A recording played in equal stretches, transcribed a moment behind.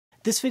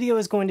This video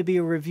is going to be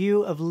a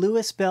review of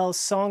Lewis Bell's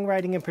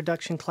songwriting and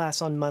production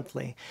class on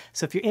Monthly.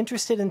 So if you're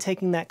interested in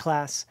taking that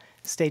class,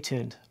 stay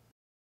tuned.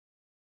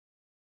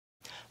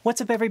 What's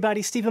up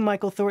everybody, Stephen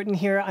Michael Thornton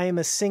here. I am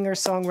a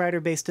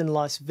singer-songwriter based in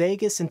Las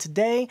Vegas, and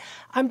today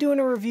I'm doing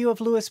a review of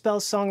Lewis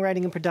Bell's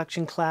songwriting and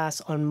production class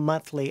on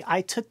Monthly.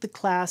 I took the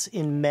class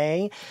in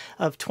May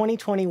of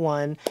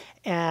 2021,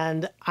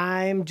 and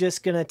I'm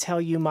just going to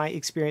tell you my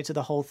experience of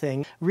the whole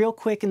thing. Real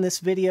quick in this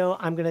video,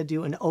 I'm going to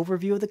do an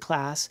overview of the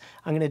class.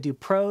 I'm going to do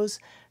pros,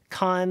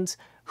 cons,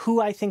 who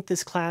I think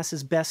this class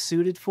is best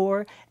suited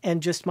for,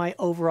 and just my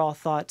overall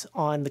thoughts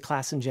on the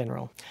class in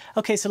general.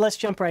 Okay, so let's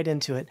jump right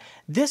into it.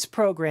 This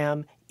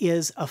program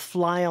is a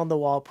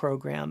fly-on-the-wall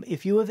program.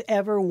 If you have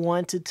ever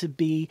wanted to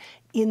be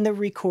in the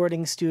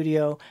recording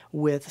studio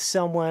with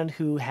someone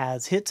who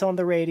has hits on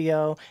the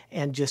radio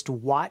and just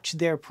watch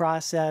their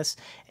process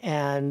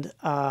and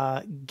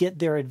get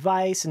their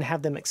advice and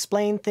have them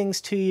explain things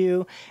to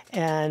you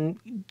and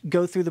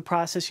go through the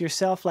process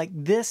yourself, like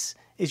this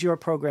is your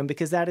program,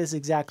 because that is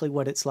exactly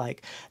what it's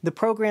like. The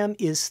program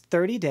is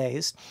 30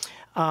 days.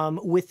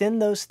 Within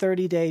those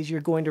 30 days,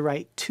 you're going to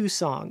write 2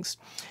 songs.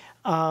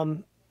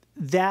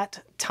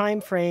 That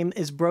time frame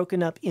is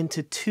broken up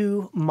into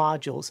 2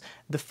 modules.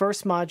 The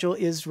first module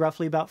is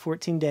roughly about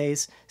 14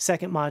 days.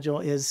 Second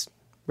module is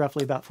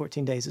roughly about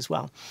 14 days as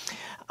well.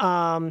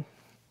 I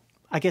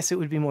guess it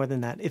would be more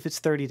than that. If it's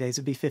 30 days,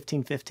 it'd be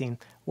 15,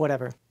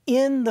 whatever.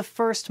 In the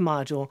first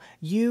module,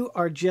 you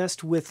are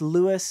just with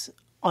Lewis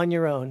on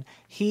your own.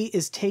 He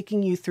is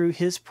taking you through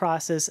his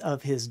process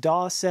of his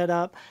DAW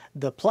setup,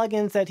 the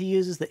plugins that he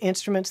uses, the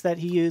instruments that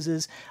he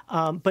uses,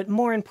 but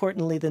more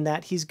importantly than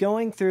that, he's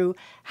going through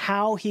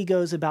how he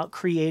goes about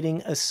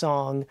creating a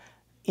song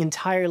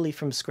entirely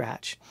from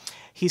scratch.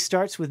 He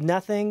starts with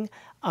nothing.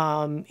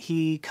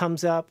 He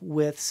comes up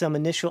with some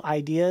initial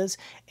ideas,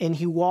 and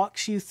he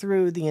walks you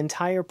through the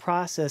entire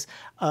process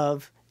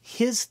of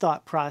his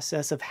thought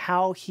process of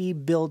how he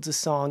builds a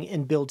song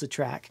and builds a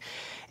track.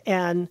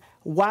 And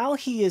while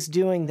he is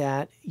doing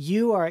that,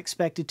 you are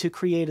expected to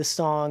create a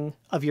song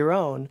of your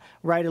own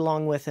right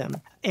along with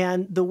him.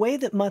 And the way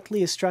that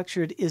Monthly is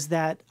structured is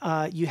that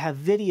you have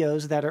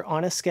videos that are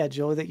on a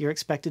schedule that you're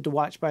expected to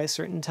watch by a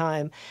certain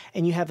time,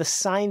 and you have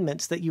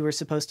assignments that you are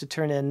supposed to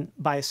turn in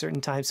by a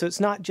certain time. So it's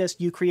not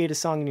just you create a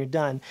song and you're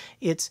done.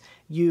 It's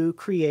you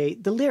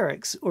create the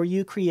lyrics, or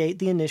you create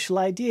the initial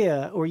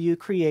idea, or you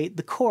create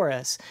the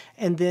chorus,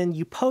 and then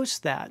you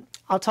post that.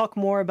 I'll talk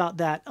more about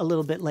that a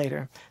little bit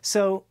later.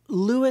 So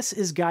Lewis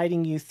is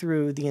guiding you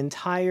through the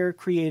entire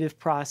creative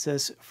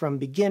process from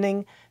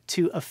beginning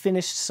to a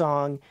finished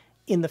song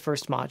in the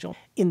first module.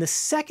 In the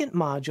second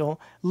module,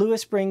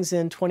 Lewis brings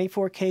in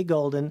 24K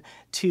Golden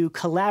to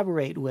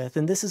collaborate with,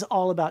 and this is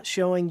all about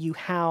showing you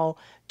how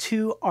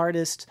 2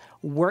 artists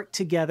work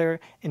together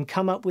and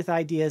come up with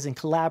ideas and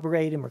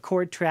collaborate and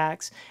record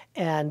tracks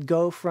and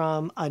go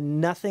from a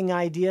nothing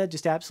idea,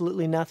 just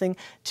absolutely nothing,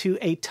 to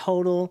a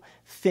total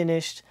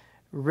finished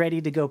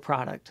ready-to-go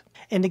product.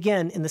 And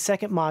again, in the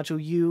second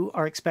module, you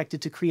are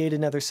expected to create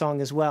another song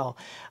as well.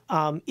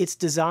 It's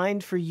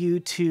designed for you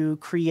to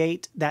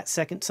create that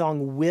second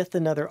song with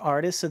another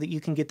artist so that you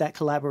can get that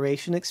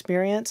collaboration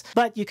experience.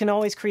 But you can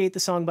always create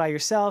the song by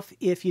yourself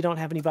if you don't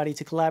have anybody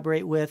to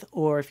collaborate with,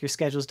 or if your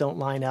schedules don't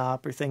line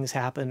up, or things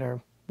happen, or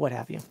what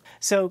have you.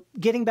 So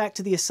getting back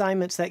to the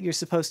assignments that you're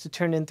supposed to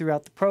turn in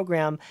throughout the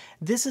program,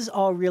 this is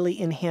all really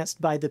enhanced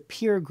by the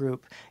peer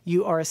group.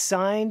 You are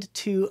assigned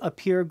to a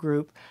peer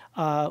group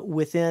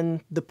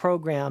within the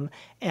program,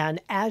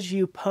 and as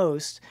you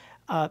post,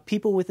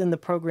 people within the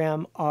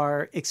program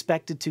are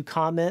expected to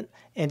comment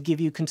and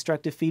give you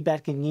constructive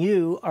feedback, and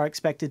you are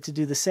expected to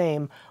do the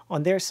same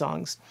on their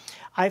songs.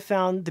 I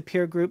found the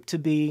peer group to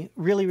be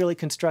really, really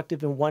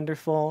constructive and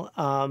wonderful.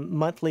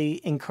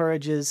 Monthly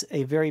encourages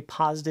a very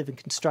positive and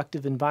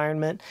constructive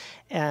environment,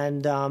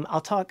 and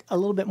I'll talk a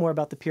little bit more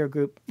about the peer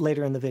group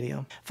later in the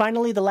video.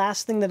 Finally, the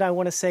last thing that I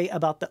want to say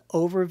about the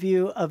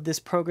overview of this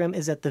program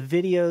is that the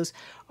videos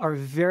are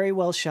very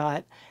well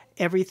shot.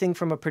 Everything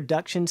from a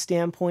production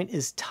standpoint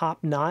is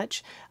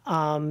top-notch.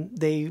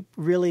 They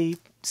really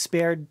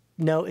spared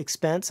no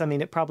expense. I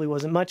mean, it probably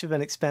wasn't much of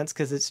an expense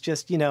because it's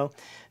just, you know,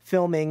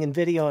 filming and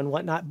video and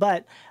whatnot,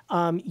 but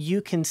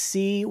you can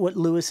see what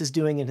Lewis is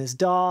doing in his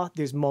DAW.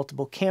 There's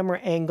multiple camera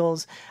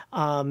angles.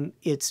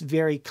 It's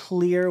very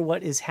clear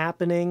what is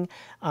happening.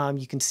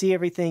 You can see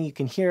everything. You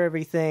can hear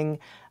everything.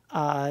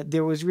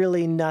 There was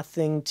really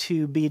nothing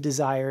to be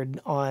desired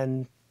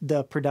on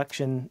the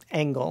production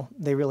angle.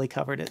 They really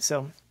covered it.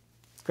 So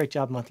great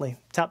job, Monthly.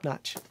 Top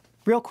notch.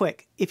 Real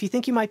quick, if you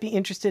think you might be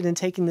interested in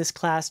taking this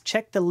class,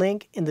 check the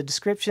link in the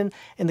description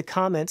in the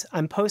comments.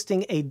 I'm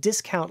posting a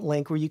discount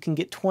link where you can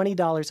get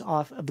 $20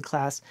 off of the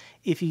class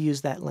if you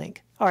use that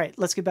link. All right,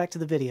 let's get back to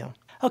the video.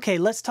 Okay,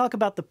 let's talk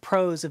about the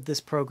pros of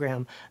this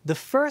program. The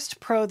first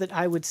pro that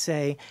I would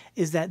say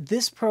is that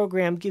this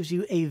program gives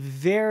you a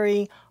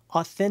very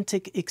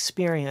authentic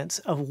experience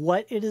of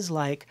what it is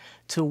like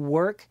to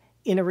work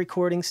in a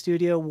recording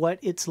studio, what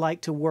it's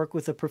like to work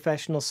with a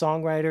professional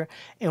songwriter,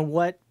 and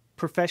what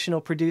professional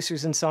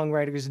producers and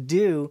songwriters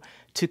do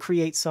to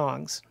create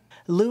songs.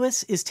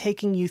 Lewis is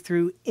taking you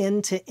through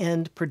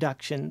end-to-end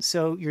production.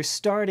 So you're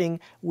starting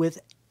with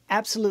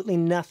absolutely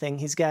nothing.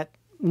 He's got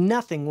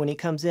nothing when he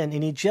comes in,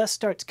 and he just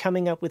starts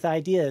coming up with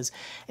ideas.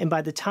 And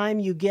by the time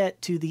you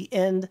get to the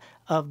end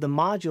of the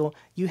module,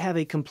 you have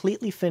a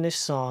completely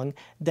finished song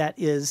that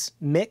is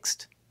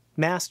mixed,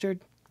 mastered,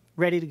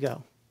 ready to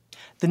go.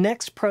 The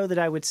next pro that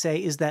I would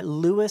say is that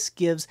Lewis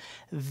gives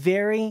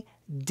very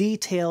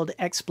detailed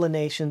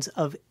explanations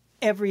of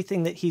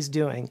everything that he's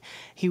doing.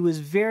 He was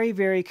very,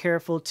 very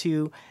careful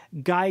to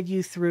guide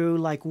you through,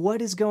 like,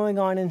 what is going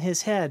on in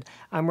his head.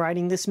 I'm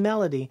writing this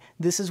melody.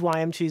 This is why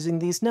I'm choosing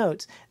these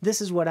notes. This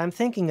is what I'm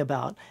thinking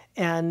about.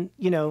 And,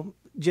 you know,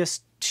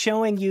 just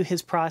showing you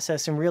his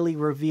process and really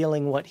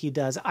revealing what he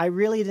does. I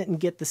really didn't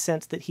get the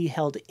sense that he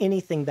held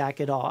anything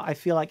back at all. I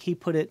feel like he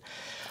put it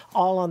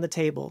all on the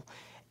table.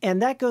 And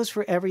that goes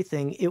for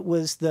everything. It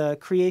was the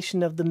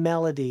creation of the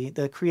melody,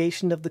 the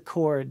creation of the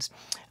chords,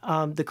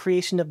 the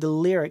creation of the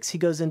lyrics. He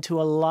goes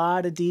into a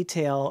lot of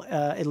detail,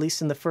 at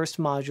least in the first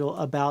module,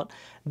 about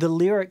the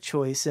lyric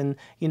choice and,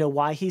 you know,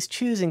 why he's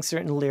choosing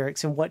certain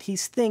lyrics and what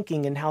he's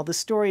thinking and how the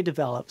story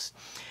develops.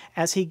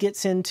 As he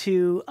gets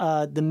into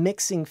the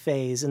mixing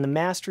phase and the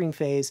mastering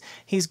phase,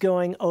 he's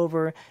going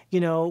over, you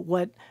know,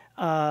 what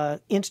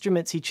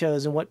instruments he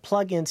chose and what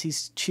plugins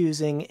he's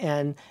choosing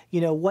and,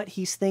 you know, what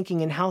he's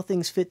thinking and how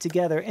things fit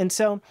together. And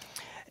so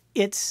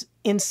it's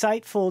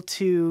insightful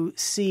to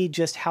see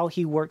just how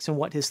he works and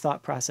what his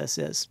thought process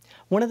is.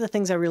 One of the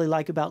things I really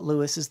like about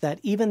Lewis is that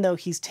even though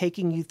he's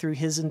taking you through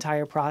his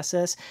entire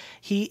process,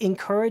 he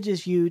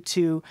encourages you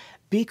to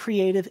be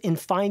creative and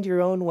find your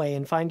own way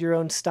and find your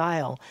own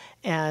style.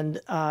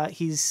 And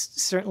he's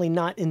certainly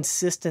not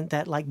insistent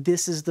that, like,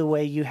 this is the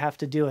way you have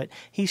to do it.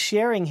 He's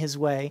sharing his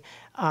way,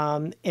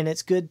 and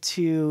it's good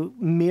to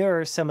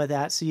mirror some of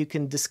that so you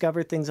can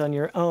discover things on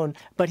your own.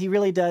 But he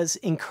really does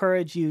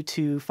encourage you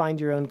to find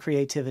your own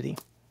creativity.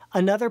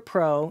 Another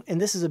pro,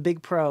 and this is a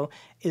big pro,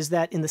 is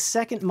that in the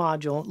second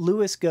module,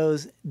 Lewis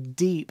goes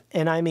deep,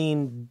 and I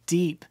mean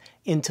deep,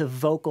 into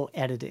vocal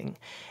editing.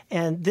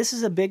 And this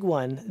is a big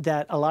one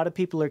that a lot of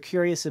people are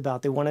curious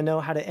about. They want to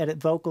know how to edit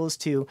vocals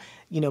to,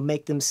 you know,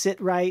 make them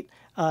sit right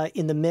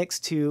in the mix,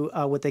 to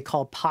what they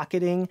call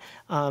pocketing,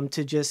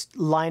 to just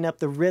line up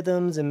the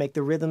rhythms and make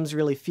the rhythms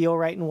really feel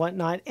right and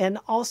whatnot, and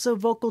also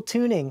vocal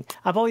tuning.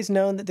 I've always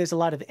known that there's a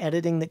lot of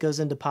editing that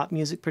goes into pop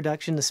music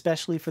production,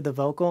 especially for the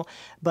vocal,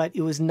 but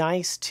it was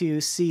nice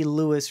to see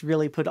Lewis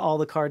really put all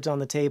the cards on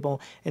the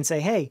table and say,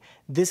 hey,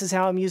 this is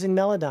how I'm using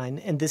Melodyne,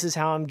 and this is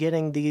how I'm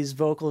getting these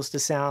vocals to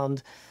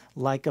sound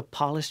like a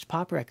polished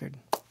pop record.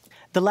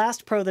 The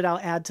last pro that I'll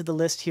add to the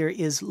list here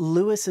is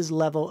Lewis's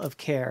level of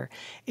care.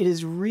 It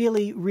is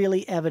really,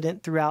 really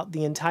evident throughout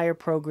the entire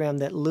program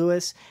that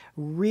Lewis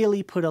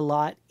really put a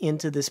lot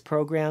into this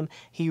program.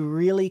 He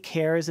really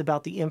cares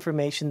about the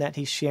information that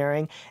he's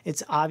sharing.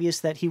 It's obvious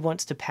that he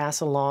wants to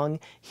pass along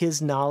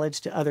his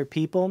knowledge to other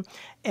people.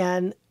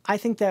 And I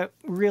think that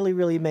really,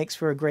 really makes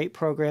for a great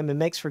program. It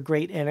makes for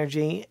great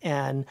energy.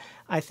 And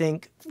I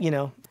think, you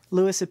know,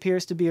 Lewis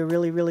appears to be a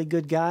really, really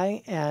good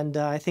guy, and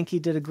I think he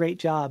did a great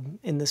job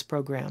in this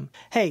program.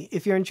 Hey,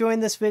 if you're enjoying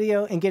this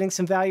video and getting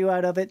some value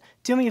out of it,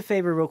 do me a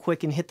favor real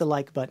quick and hit the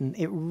like button.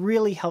 It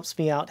really helps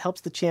me out,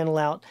 helps the channel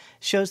out,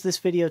 shows this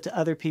video to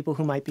other people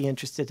who might be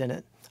interested in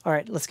it. All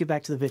right, let's get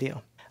back to the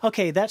video.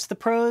 Okay, that's the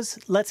pros.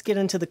 Let's get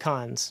into the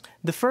cons.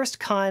 The first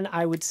con,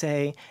 I would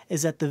say,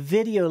 is that the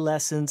video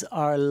lessons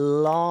are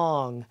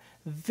long,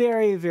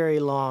 very, very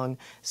long.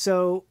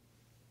 So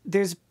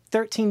there's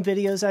 13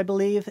 videos, I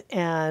believe,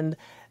 and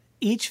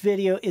each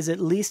video is at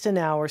least an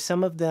hour.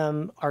 Some of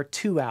them are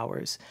 2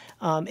 hours,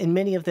 and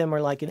many of them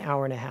are like an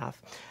hour and a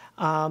half.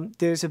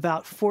 There's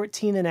about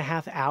 14 and a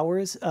half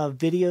hours of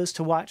videos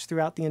to watch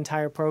throughout the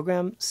entire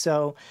program,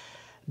 so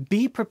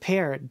be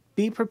prepared.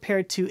 Be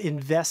prepared to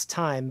invest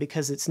time,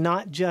 because it's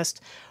not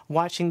just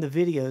watching the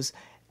videos.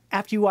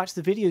 After you watch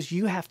the videos,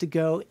 you have to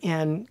go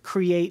and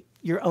create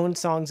your own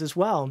songs as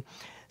well.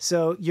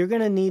 So you're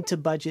going to need to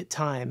budget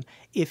time.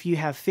 If you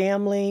have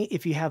family,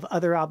 if you have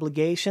other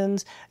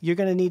obligations, you're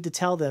going to need to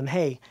tell them,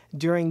 hey,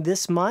 during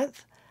this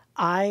month,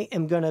 I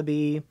am going to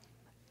be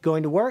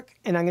going to work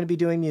and I'm going to be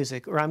doing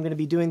music, or I'm going to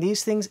be doing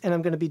these things and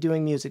I'm going to be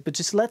doing music. But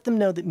just let them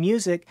know that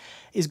music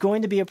is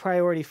going to be a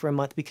priority for a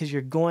month, because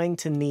you're going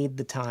to need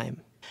the time.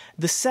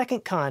 The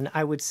second con,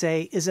 I would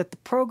say, is that the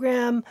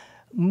program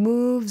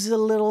moves a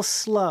little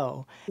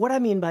slow. What I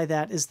mean by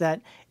that is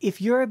that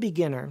if you're a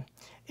beginner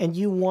and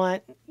you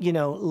want, you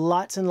know,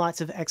 lots and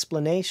lots of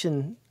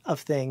explanation of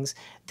things,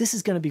 this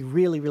is going to be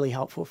really, really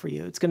helpful for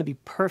you. It's going to be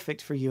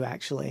perfect for you,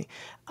 actually.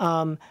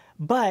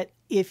 But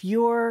if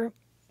you're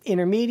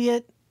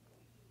intermediate,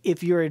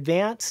 if you're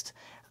advanced,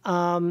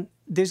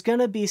 there's going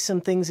to be some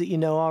things that you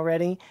know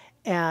already,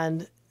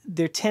 and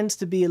there tends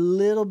to be a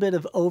little bit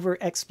of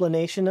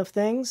over-explanation of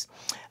things.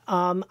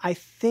 I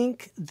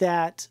think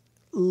that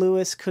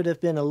Lewis could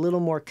have been a little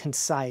more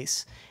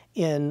concise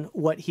in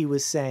what he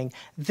was saying.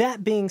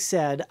 That being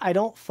said, I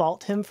don't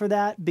fault him for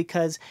that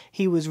because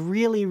he was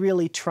really,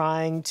 really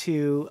trying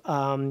to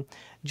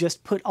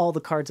just put all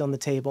the cards on the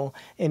table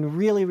and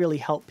really, really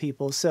help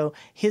people. So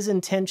his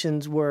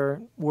intentions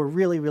were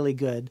really, really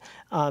good.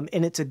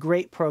 And it's a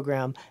great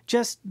program.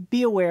 Just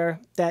be aware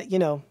that, you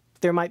know,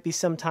 there might be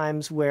some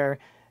times where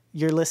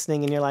you're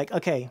listening and you're like,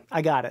 okay,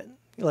 I got it.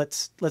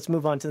 Let's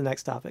move on to the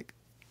next topic.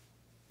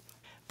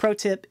 Pro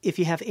tip, if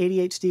you have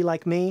ADHD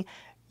like me,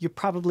 you're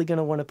probably going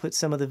to want to put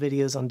some of the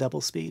videos on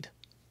double speed.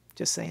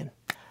 Just saying.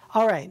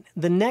 All right,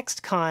 the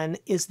next con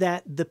is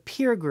that the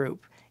peer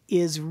group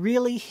is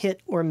really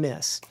hit or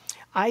miss.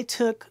 I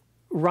took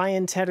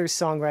Ryan Tedder's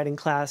songwriting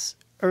class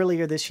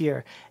earlier this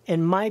year,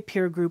 and my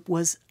peer group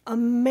was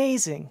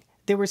amazing.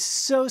 They were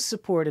so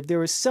supportive. There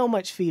was so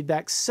much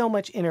feedback, so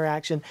much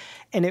interaction,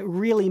 and it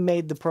really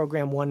made the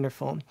program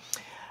wonderful.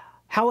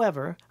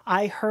 However,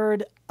 I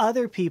heard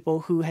other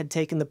people who had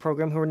taken the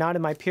program who were not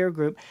in my peer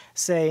group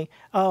say,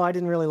 oh, I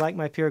didn't really like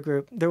my peer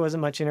group. There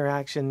wasn't much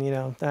interaction, you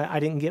know, I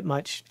didn't get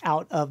much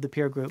out of the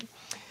peer group.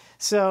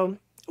 So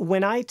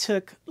when I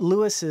took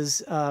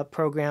Lewis's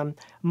program,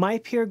 my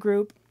peer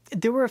group,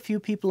 there were a few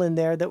people in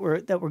there that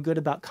were good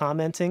about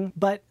commenting,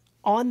 but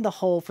on the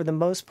whole, for the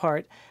most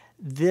part,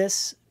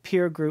 this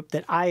peer group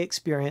that I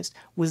experienced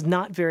was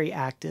not very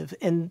active,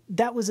 and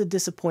that was a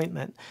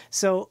disappointment.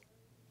 So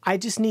I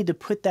just need to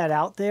put that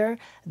out there,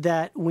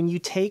 that when you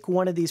take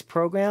one of these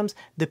programs,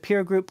 the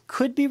peer group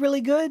could be really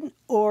good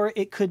or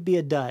it could be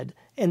a dud,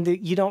 and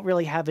you don't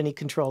really have any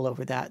control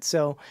over that.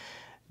 So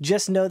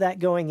just know that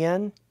going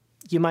in,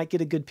 you might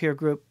get a good peer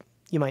group,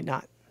 you might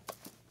not.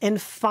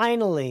 And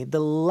finally,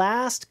 the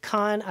last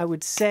con I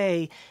would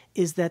say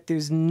is that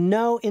there's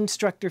no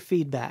instructor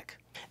feedback.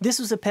 This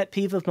was a pet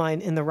peeve of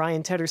mine in the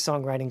Ryan Tedder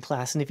songwriting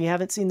class, and if you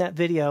haven't seen that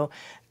video,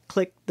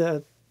 click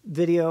the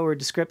video or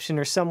description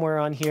or somewhere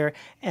on here,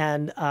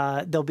 and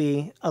there'll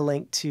be a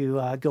link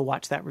to go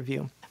watch that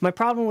review. My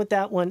problem with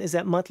that one is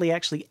that Monthly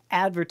actually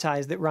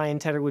advertised that Ryan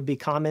Tedder would be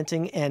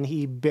commenting, and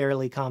he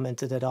barely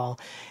commented at all.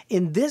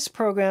 In this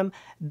program,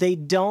 they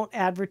don't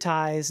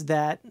advertise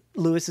that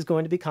Lewis is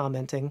going to be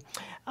commenting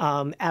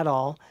at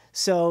all.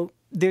 So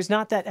there's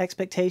not that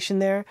expectation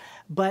there,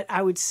 but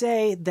I would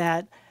say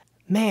that,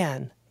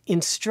 man,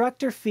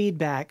 instructor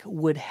feedback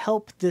would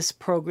help this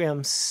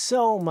program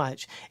so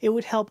much. It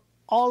would help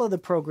all of the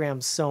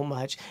programs so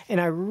much,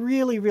 and I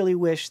really, really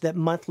wish that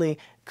Monthly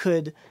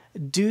could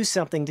do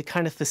something to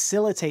kind of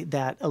facilitate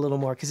that a little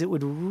more, because it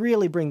would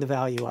really bring the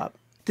value up.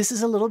 This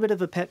is a little bit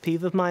of a pet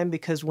peeve of mine,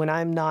 because when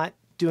I'm not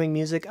doing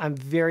music, I'm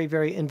very,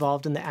 very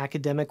involved in the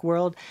academic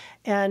world,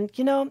 and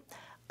you know,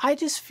 I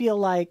just feel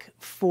like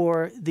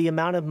for the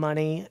amount of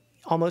money,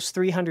 almost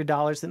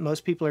 $300 that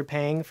most people are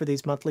paying for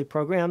these monthly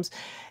programs,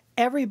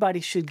 everybody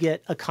should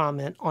get a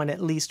comment on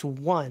at least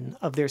one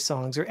of their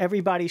songs, or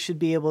everybody should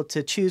be able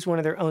to choose one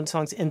of their own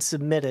songs and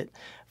submit it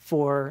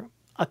for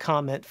a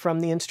comment from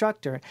the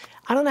instructor.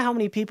 I don't know how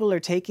many people are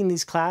taking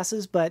these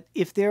classes, but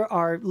if there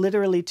are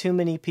literally too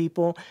many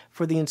people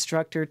for the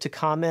instructor to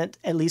comment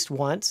at least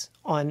once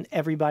on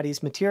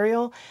everybody's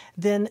material,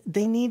 then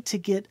they need to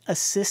get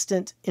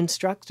assistant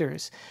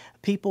instructors,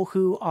 people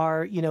who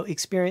are, you know,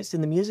 experienced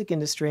in the music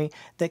industry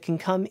that can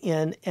come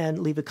in and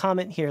leave a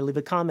comment here, leave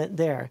a comment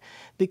there.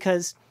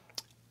 Because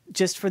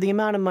just for the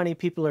amount of money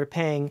people are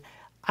paying,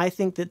 I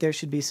think that there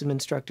should be some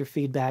instructor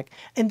feedback.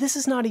 And this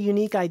is not a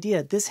unique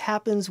idea. This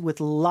happens with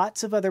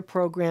lots of other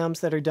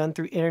programs that are done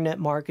through internet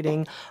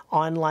marketing,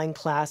 online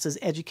classes,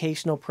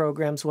 educational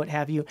programs, what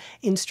have you.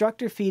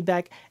 Instructor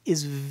feedback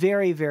is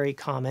very, very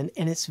common,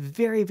 and it's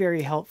very,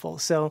 very helpful.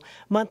 So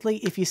Monthly,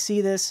 if you see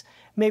this,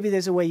 maybe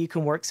there's a way you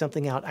can work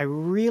something out. I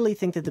really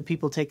think that the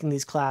people taking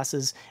these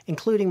classes,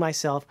 including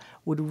myself,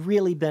 would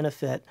really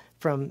benefit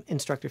from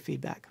instructor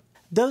feedback.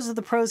 Those are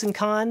the pros and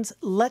cons.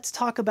 Let's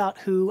talk about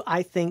who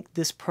I think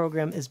this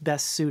program is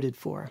best suited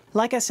for.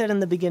 Like I said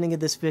in the beginning of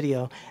this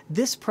video,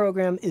 this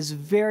program is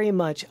very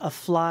much a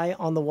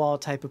fly-on-the-wall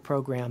type of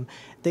program.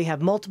 They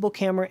have multiple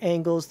camera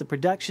angles, the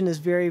production is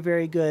very,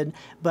 very good,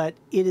 but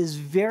it is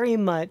very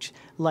much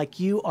like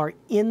you are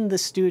in the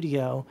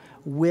studio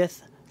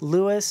with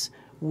Lewis,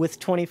 with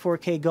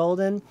 24K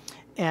Golden,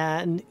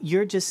 and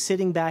you're just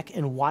sitting back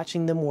and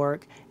watching them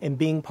work and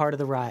being part of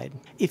the ride.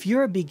 If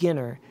you're a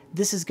beginner,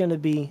 this is going to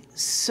be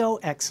so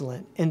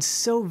excellent and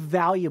so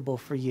valuable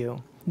for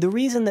you. The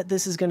reason that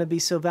this is going to be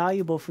so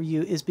valuable for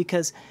you is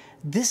because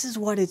this is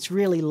what it's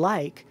really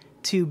like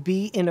to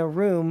be in a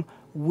room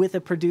with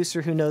a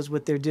producer who knows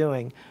what they're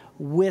doing,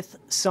 with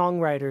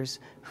songwriters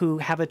who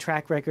have a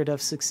track record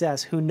of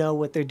success, who know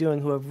what they're doing,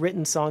 who have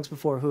written songs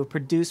before, who have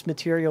produced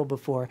material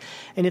before.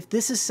 And if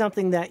this is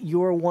something that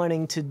you're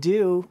wanting to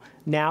do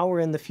now or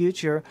in the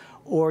future,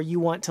 or you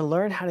want to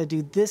learn how to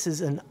do, this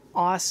is an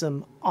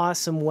awesome,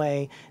 awesome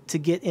way to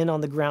get in on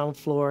the ground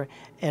floor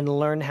and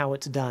learn how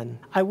it's done.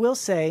 I will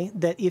say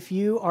that if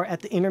you are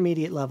at the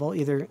intermediate level,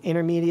 either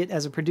intermediate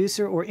as a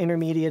producer or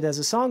intermediate as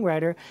a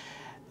songwriter,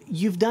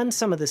 you've done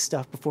some of this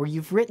stuff before.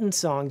 You've written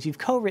songs, you've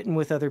co-written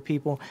with other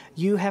people,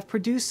 you have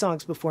produced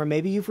songs before,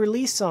 maybe you've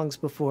released songs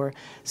before.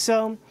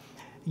 So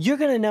you're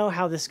going to know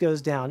how this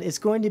goes down. It's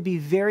going to be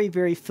very,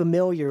 very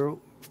familiar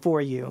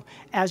for you.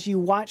 As you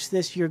watch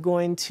this, you're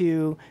going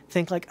to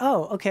think like,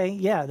 oh, okay,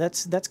 yeah,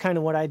 that's kind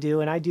of what I do,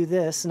 and I do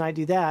this and I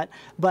do that.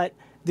 But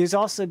there's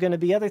also going to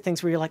be other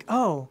things where you're like,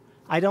 oh,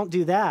 I don't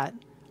do that.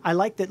 I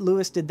like that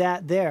Lewis did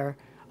that there.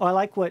 Oh, I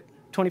like what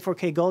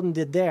 24K Golden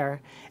did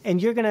there.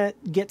 And you're going to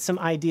get some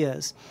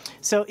ideas.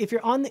 So if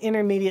you're on the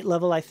intermediate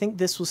level, I think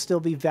this will still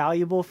be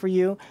valuable for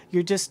you.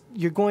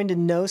 You're going to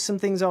know some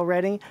things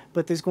already,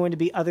 but there's going to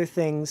be other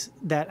things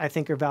that I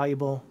think are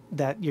valuable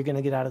that you're going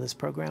to get out of this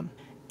program.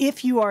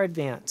 If you are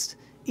advanced,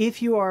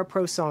 if you are a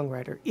pro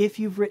songwriter, if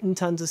you've written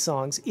tons of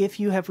songs, if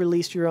you have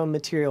released your own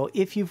material,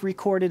 if you've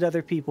recorded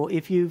other people,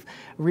 if you've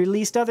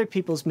released other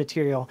people's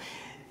material,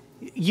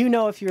 you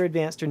know if you're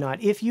advanced or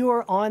not. If you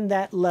are on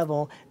that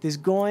level, there's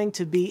going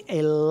to be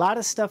a lot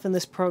of stuff in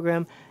this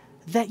program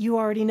that you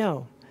already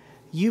know.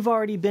 You've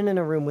already been in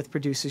a room with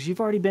producers.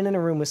 You've already been in a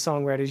room with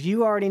songwriters.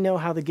 You already know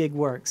how the gig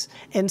works.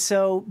 And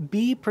so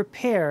be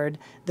prepared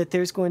that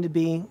there's going to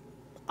be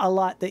a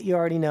lot that you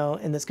already know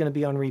and that's going to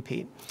be on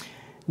repeat.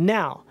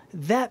 Now,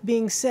 that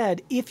being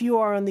said, if you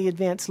are on the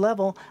advanced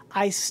level,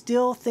 I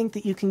still think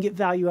that you can get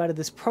value out of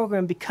this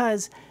program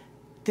because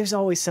there's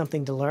always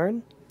something to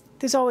learn.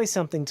 There's always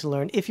something to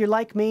learn. If you're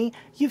like me,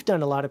 you've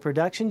done a lot of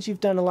productions,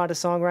 you've done a lot of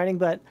songwriting,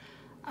 but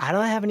I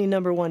don't have any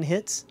 #1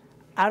 hits.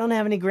 I don't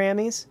have any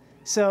Grammys.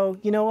 So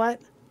you know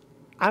what?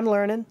 I'm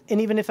learning.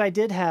 And even if I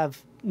did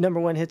have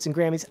 #1 hits and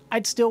Grammys,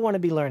 I'd still want to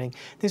be learning.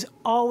 There's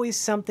always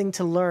something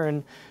to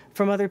learn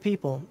from other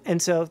people.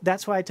 And so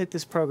that's why I took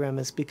this program,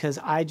 is because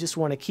I just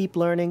want to keep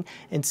learning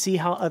and see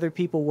how other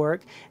people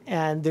work.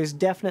 And there's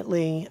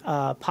definitely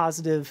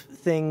positive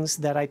things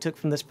that I took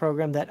from this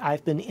program that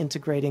I've been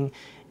integrating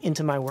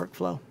into my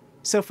workflow.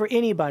 So for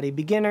anybody,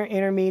 beginner,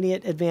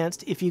 intermediate,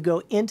 advanced, if you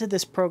go into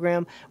this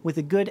program with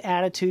a good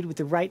attitude, with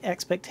the right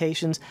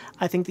expectations,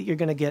 I think that you're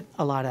going to get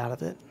a lot out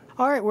of it.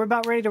 All right, we're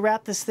about ready to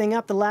wrap this thing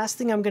up. The last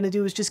thing I'm going to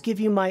do is just give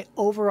you my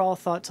overall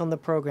thoughts on the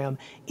program.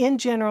 In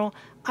general,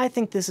 I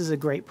think this is a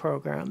great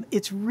program.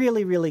 It's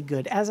really, really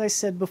good. As I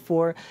said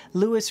before,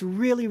 Lewis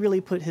really, really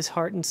put his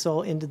heart and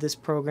soul into this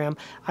program.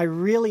 I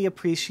really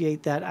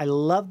appreciate that. I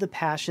love the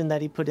passion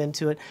that he put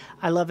into it.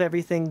 I love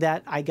everything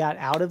that I got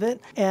out of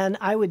it, and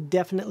I would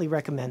definitely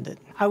recommend it.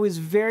 I was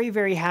very,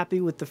 very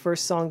happy with the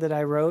first song that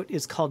I wrote.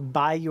 It's called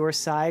By Your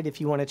Side. If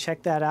you want to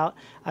check that out,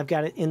 I've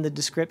got it in the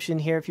description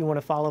here. If you want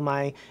to follow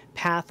my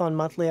path on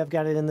monthly, I've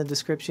got it in the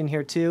description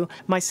here too.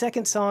 My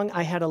second song,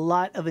 I had a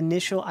lot of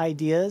initial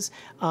ideas,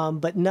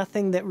 but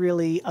nothing that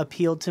really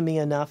appealed to me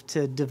enough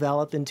to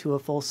develop into a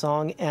full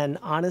song. And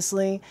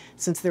honestly,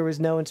 since there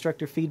was no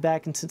instructor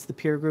feedback and since the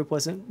peer group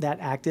wasn't that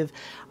active,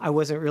 I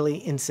wasn't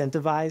really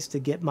incentivized to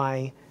get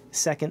my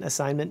second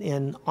assignment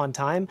in on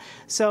time.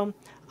 So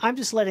I'm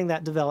just letting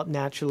that develop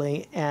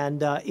naturally.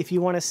 And if you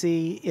want to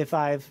see if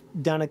I've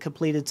done a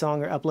completed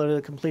song or uploaded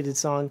a completed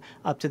song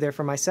up to there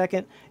for my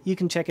second, you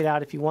can check it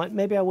out if you want.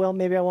 Maybe I will,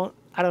 maybe I won't.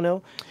 I don't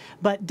know.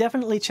 But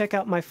definitely check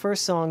out my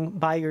first song,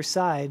 By Your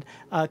Side,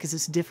 because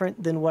it's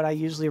different than what I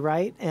usually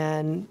write,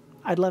 and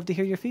I'd love to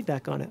hear your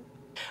feedback on it.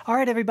 All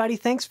right, everybody,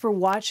 thanks for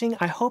watching.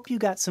 I hope you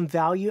got some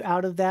value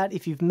out of that.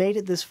 If you've made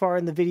it this far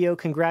in the video,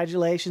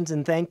 congratulations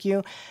and thank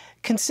you.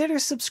 Consider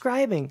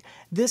subscribing.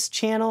 This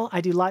channel, I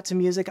do lots of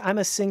music. I'm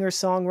a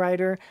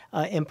singer-songwriter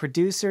and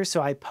producer,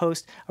 so I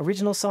post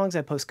original songs,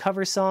 I post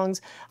cover songs,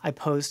 I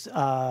post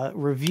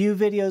review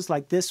videos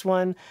like this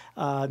one,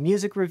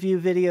 music review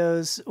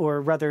videos,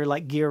 or rather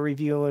like gear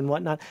review and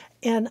whatnot.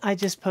 And I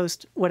just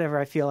post whatever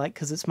I feel like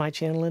because it's my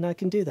channel and I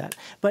can do that.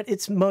 But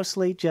it's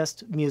mostly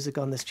just music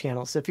on this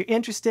channel. So if you're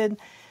interested,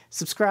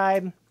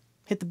 subscribe,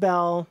 hit the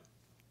bell,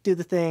 do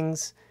the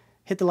things,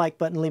 hit the like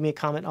button, leave me a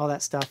comment, all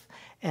that stuff.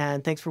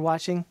 And thanks for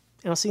watching,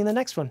 and I'll see you in the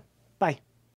next one. Bye.